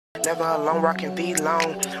Never alone, rockin'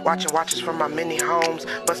 V-long. Watching watches from my many homes.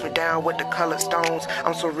 Bust me down with the colored stones.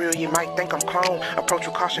 I'm so real, you might think I'm clone. Approach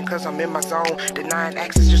with caution, cause I'm in my zone. Denying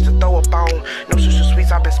access just to throw a bone. No social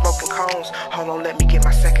sweets, I've been smoking cones. Hold on, let me get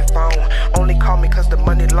my second phone. Only call me cause the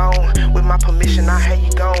money long. With my permission, I had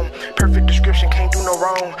you gone. Perfect description, can't do no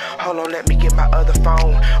wrong. Hold on, let me get my other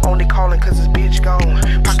phone. Only calling cause this bitch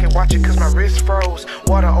gone. Pocket watching cause my wrist froze.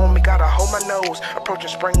 Water on me, gotta hold my nose. Approaching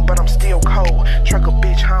spring, but I'm still cold. Truck a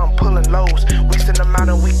bitch, how I'm pulling lows. We send them out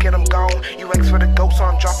and we get them gone. You ask for the ghost, so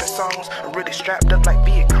I'm dropping songs. I'm really strapped up like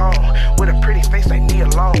Viet Cong. With a pretty face like Nia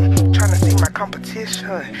Long. Tryna see my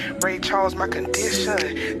competition. Ray Charles, my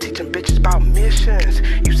condition. Teaching bitches about missions.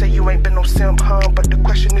 You say you ain't been no simp, huh? But the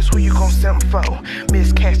question is who you gon' simp for?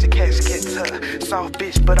 Miss Cash to Cash get tough. Soft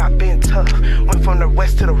bitch, but I been tough. Went from the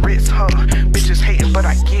west to the Ritz, huh? Bitches hating, but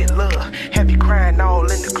I get love. Heavy crying all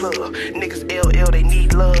in the club. Niggas LL, they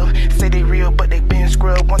need love. Say they real, but they been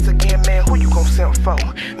scrubbed. Once again, man, who you gon' simp for?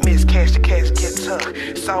 Miss Cash to Cash get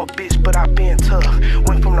tough. Soft bitch, but I been tough.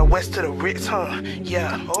 Went from the west to the Ritz, huh?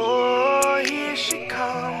 Yeah. Oh, here she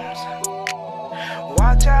comes.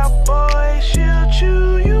 Watch out, boy, she'll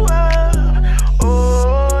chew you